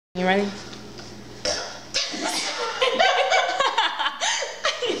You ready? That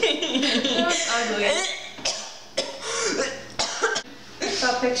was ugly.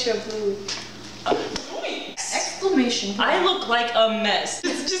 That picture of blue. Exclamation point. I look like a mess.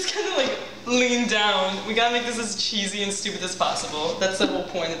 It's just kind of like lean down. We gotta make this as cheesy and stupid as possible. That's the whole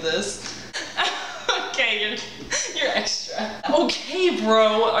point of this. Okay, you're extra. Okay,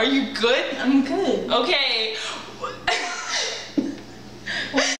 bro, are you good? I'm good. Okay.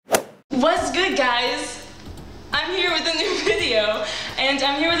 What's good, guys? I'm here with a new video, and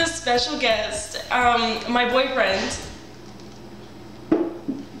I'm here with a special guest, my boyfriend.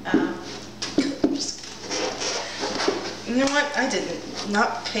 You know what? I did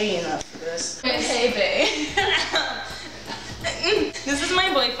not pay enough for this. Hey, babe. This is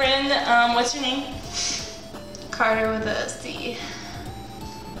my boyfriend. What's your name? Carter with a C.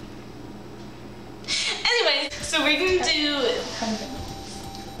 Anyway, so we're gonna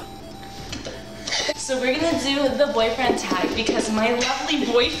do the boyfriend tag because my lovely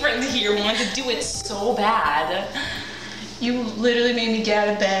boyfriend here wanted to do it so bad. You literally made me get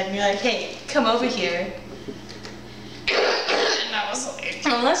out of bed and you're like, hey, come over here. And I was like,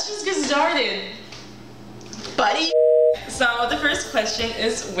 well, let's just get started, buddy. So the first question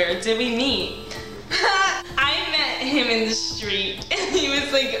is, where did we meet? I met him in the street and he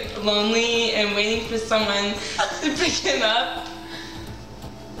was like lonely and waiting for someone to pick him up.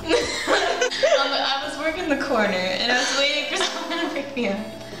 I was working the corner and I was waiting for someone to pick me up.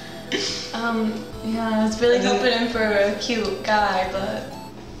 Yeah, I was really hoping for a cute guy, but...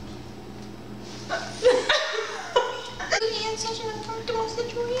 In such an uncomfortable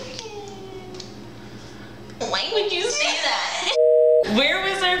situation. Why would you say that? Where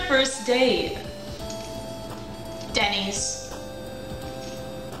was our first date? Denny's.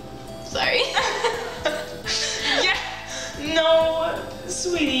 Sorry. Yeah. No,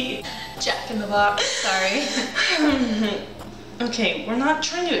 sweetie. Jack in the Box. Sorry. Okay, we're not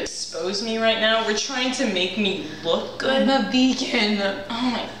trying to expose me right now. We're trying to make me look good. I'm a vegan.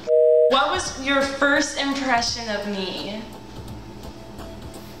 Oh my. What was your first impression of me?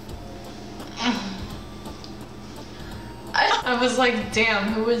 I was like,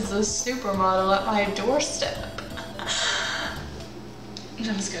 damn, who is this supermodel at my doorstep?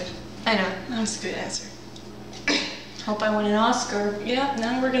 That was good. I know. That was a good answer. Hope I win an Oscar. Yeah,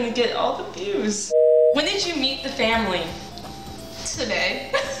 now we're gonna get all the views. When did you meet the family?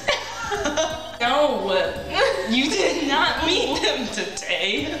 Today. No, you did not meet them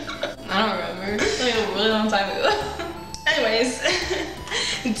today. I don't remember. It's like a really long time ago. Anyways,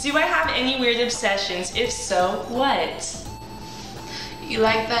 do I have any weird obsessions? If so, what? You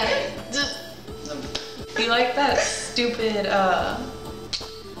like that? You like that stupid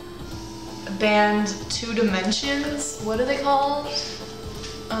band Two Dimensions? What are they called?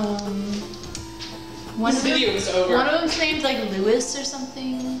 This video is over. One of them's named like Lewis or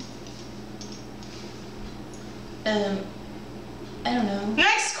something. I don't know.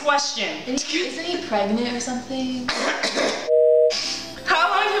 Next question. Isn't he pregnant or something? How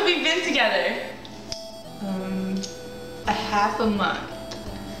long have we been together? A half a month.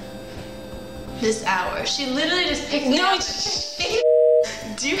 This hour. She literally just picked me up.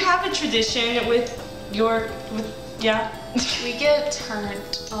 Do you have a tradition with yeah? We get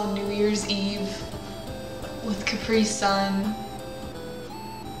turned on New Year's Eve with Capri Sun.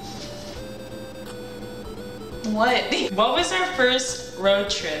 What? What was our first road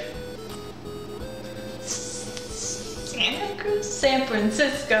trip? San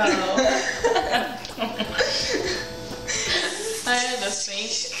Francisco. I had to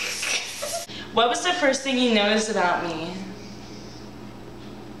think. What was the first thing you noticed about me?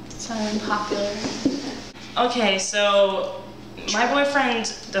 So I'm popular. Okay, so my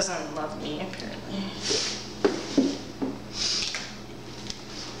boyfriend doesn't love me, apparently.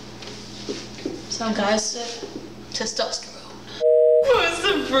 Some guys say testosterone. What was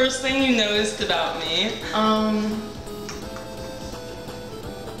the first thing you noticed about me?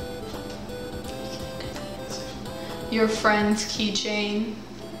 Your friend's keychain.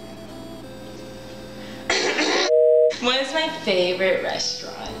 What is my favorite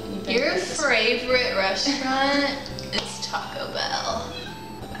restaurant? Your favorite restaurant is Taco Bell.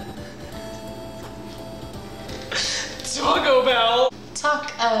 Taco Bell.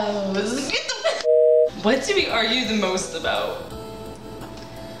 Tacos. What do we argue the most about?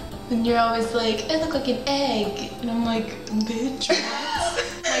 And you're always like, I look like an egg. And I'm like, bitch, what?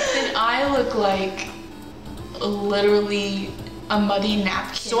 Like, then I look like literally a muddy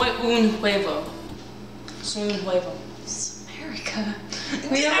napkin. Soy un huevo. Soy un huevo. It's America.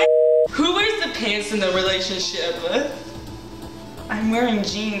 Who wears the pants in the relationship? I'm wearing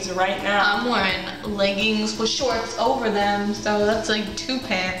jeans right now. I'm wearing leggings with shorts over them, so that's like 2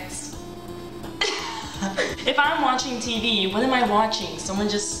 pants. If I'm watching TV, what am I watching? Someone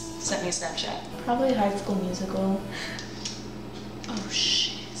just sent me a Snapchat. Probably High School Musical. Oh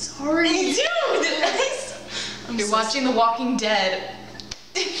shit, sorry. Dude! You're watching The Walking Dead.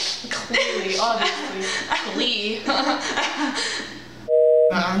 Clearly, obviously. Glee.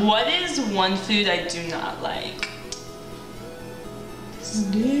 What is one food I do not like?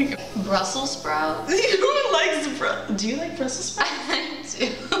 Snake. Brussels sprouts? Who likes Do you like Brussels sprouts? I do.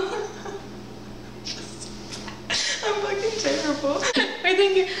 I'm fucking terrible. I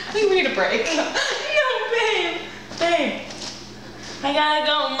think we need a break. No, babe. Babe. I gotta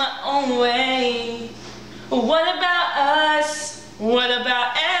go my own way. What about us? What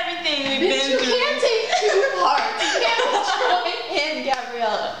about everything we've been through? You can't take 2 parts. You can't join in,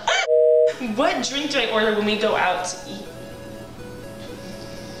 Gabriella. What drink do I order when we go out to eat?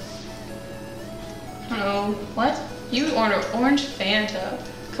 Oh, what? You order orange Fanta,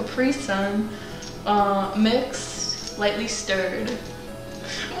 Capri Sun, mixed, lightly stirred.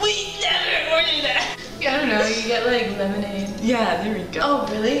 We never order that. I don't know, you get like lemonade. Yeah, there we go. Oh,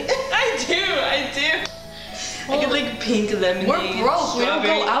 really? I do. Well, I get like pink lemonade. We're broke, we don't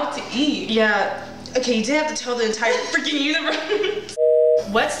go out to eat. Yeah. Okay, you didn't have to tell the entire freaking universe.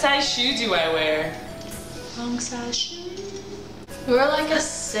 What size shoe do I wear? Long size shoe? We were like a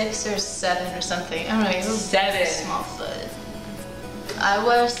 6 or 7 or something. I don't know, you have 7. small foot. I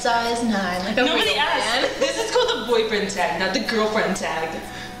wear size 9. Like a Nobody real asked. man. This is called the boyfriend tag, not the girlfriend tag.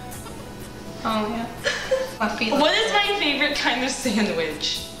 Oh yeah. My feet. What is my favorite kind of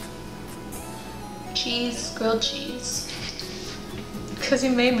sandwich? Cheese, grilled cheese. Cause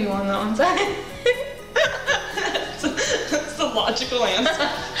you made me one that one time. That's the logical answer.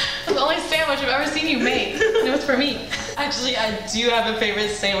 It's the only sandwich I've ever seen you make. And it was for me. Actually, I do have a favorite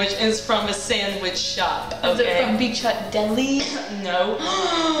sandwich, and it's from a sandwich shop. Okay. Is it from Beach Hut Deli? No.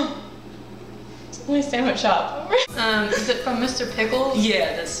 It's the only sandwich shop. Is it from Mr. Pickles?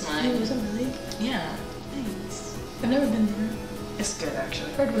 Yeah, that's Oh, mine. is it really? Yeah. Thanks. I've never been there. It's good,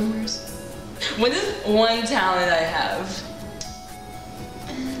 actually. I've heard rumors. What is one talent I have?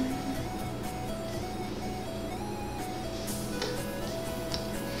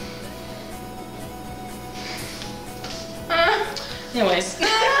 Anyways.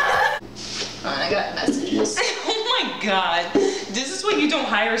 I got messages. Oh my god. This is why you don't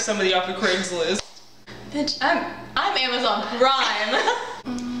hire somebody off of Craigslist. Bitch, I'm Amazon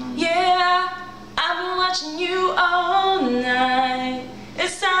Prime. Yeah, I've been watching you all night.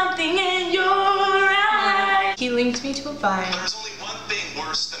 It's something in your eye. He linked me to a Vine. There's only one thing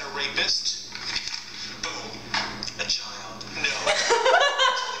worse than a rapist. Boom. A child. No. There's only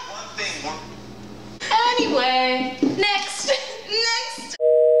one thing worse. Anyway, next.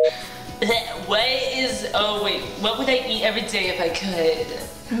 What would I eat every day if I could?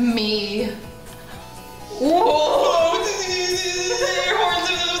 Me. Whoa!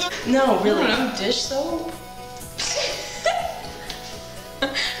 No, really. Dish soap.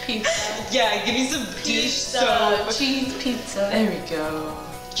 Pizza. Yeah, give me some dish soap. Cheese pizza. There we go.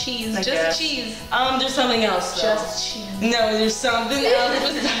 Cheese. I Just guess. cheese. There's something else though. Just cheese. No, there's something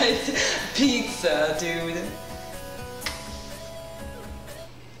else besides pizza, dude.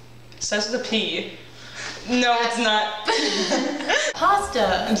 Starts with a P. No, it's not.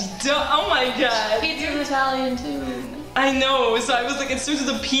 Pasta. Oh my god. Pizza's Italian too. I know, so I was like, it starts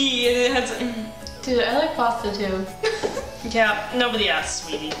with a P and it has. Dude, I like pasta too. Yeah, nobody asked,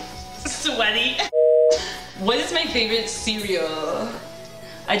 sweetie. Sweaty. What is my favorite cereal?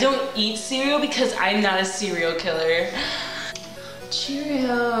 I don't eat cereal because I'm not a serial killer.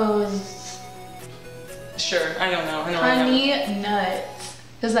 Cheerios. Sure, I don't know. I don't know. Honey nuts.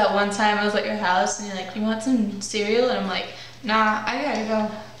 Because that one time I was at your house and you're like, you want some cereal? And I'm like, nah, I gotta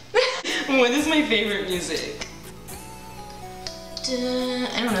go. What is my favorite music?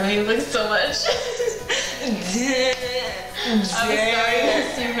 I don't know, you look so much. I was starting to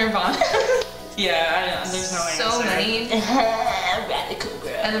sing Nirvana. Yeah, I know. There's no answer. So many. Radical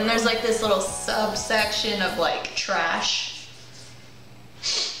girl. And then there's like this little subsection of like trash.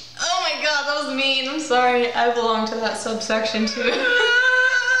 Oh my god, that was mean. I'm sorry. I belong to that subsection too.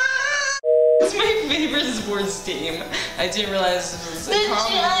 It's my favorite sports team. I didn't realize this was a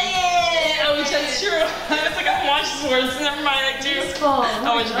comment. Oh, that's true. I was like, I don't watch sports. Never mind, I do. Baseball.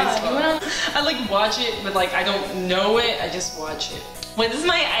 I watch baseball. I like watch it, but like I don't know it. I just watch it. What is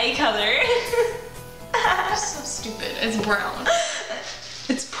my eye color? So stupid. It's brown.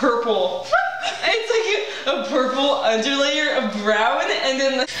 It's purple. It's like a purple underlayer of brown, and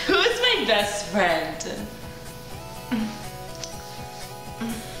then who is my best friend?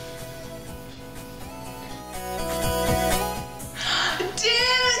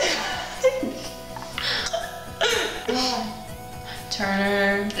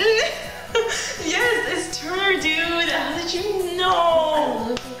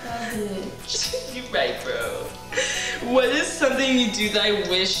 right, bro. What is something you do that I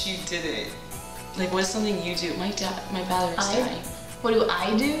wish you didn't? Like, what is something you do? My battery's dying. What do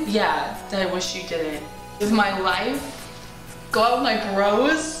I do? Yeah, that I wish you didn't. Live my life? Go out with my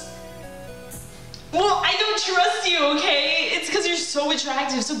bros? Well, I don't trust you, okay? It's because you're so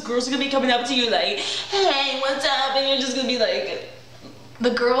attractive, so girls are gonna be coming up to you like, hey, what's up? And you're just gonna be like...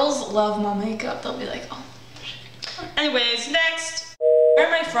 The girls love my makeup. They'll be like, oh. Anyways, next. Where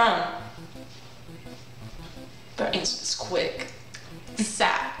am I from? Better answer this quick.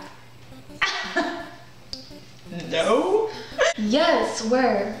 Sad. No? Yes,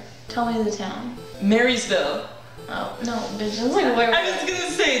 where? Tell me the town. Marysville. Oh, no, bitch, that's like where? I was gonna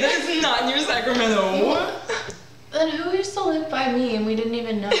say, that is not near Sacramento. Then who used to live by me and we didn't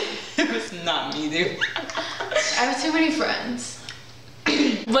even know? It was not me, dude. I have too many friends.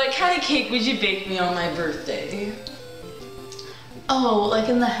 What kind of cake would you bake me on my birthday? Oh, like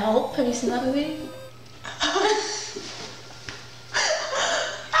in The Help? Have you seen that movie? That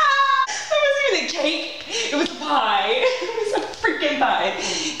wasn't even a cake. It was a pie. It was a freaking pie.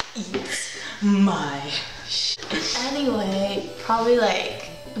 Eat my shit. Anyway, probably like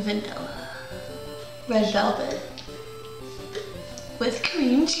vanilla. Red velvet. With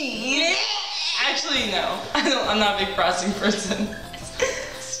cream cheese. Actually, no. I'm not a big frosting person.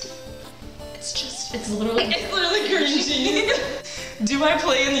 It's literally cream cheese. Do I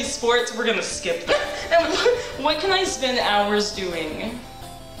play any sports? We're gonna skip that. And what can I spend hours doing?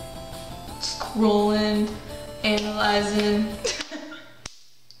 scrolling, analyzing,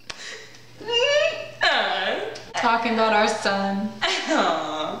 talking about our son.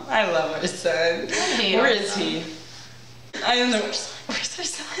 Aw, I love our son. Where is he? I don't know. Where's our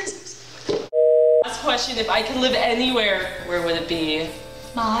son? Last question, if I could live anywhere, where would it be?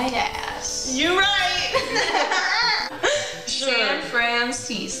 My ass. You're right! Sure. San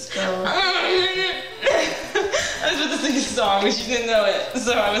Francisco. I was about to sing a song, but she didn't know it.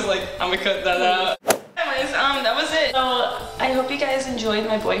 So I was like, I'm gonna cut that out. Anyways, that was it. So I hope you guys enjoyed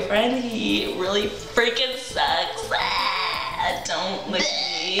my boyfriend. He really freaking sucks. Don't lick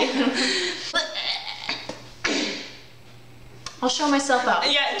me. I'll show myself out.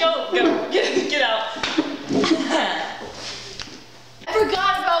 Yeah, go, get out. I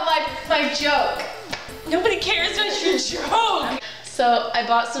forgot about my joke. Nobody cares about your joke. So I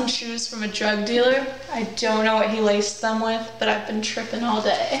bought some shoes from a drug dealer. I don't know what he laced them with, but I've been tripping all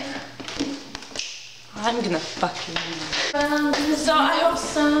day. I'm gonna fucking. So I hope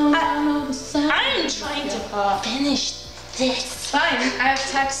I'm trying to finish this. Fine, I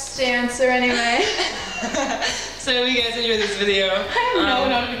have text to answer anyway. So if you guys enjoyed this video, I have no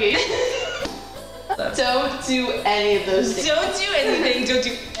notification. Don't do any of those things. Don't do anything. Don't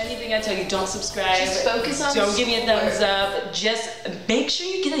do anything I tell you. Don't subscribe. Just focus on Don't give me a thumbs schoolwork. up. Just make sure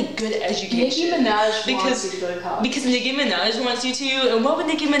you get a good education. Nicki Minaj wants you to go to college. Because Nicki Minaj wants you to. And what would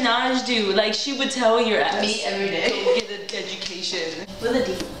Nicki Minaj do? Like, she would tell your ass. Me every day. Go get an education. With a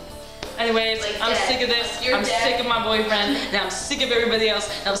D. Anyways, Like I'm dead. sick of this. You're I'm dead. sick of my boyfriend. And I'm sick of everybody else.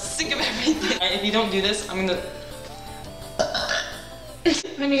 And I'm sick of everything. If you don't do this, I'm gonna...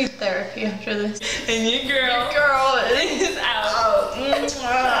 I need therapy after this. And your girl is out.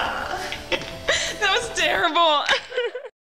 That was terrible.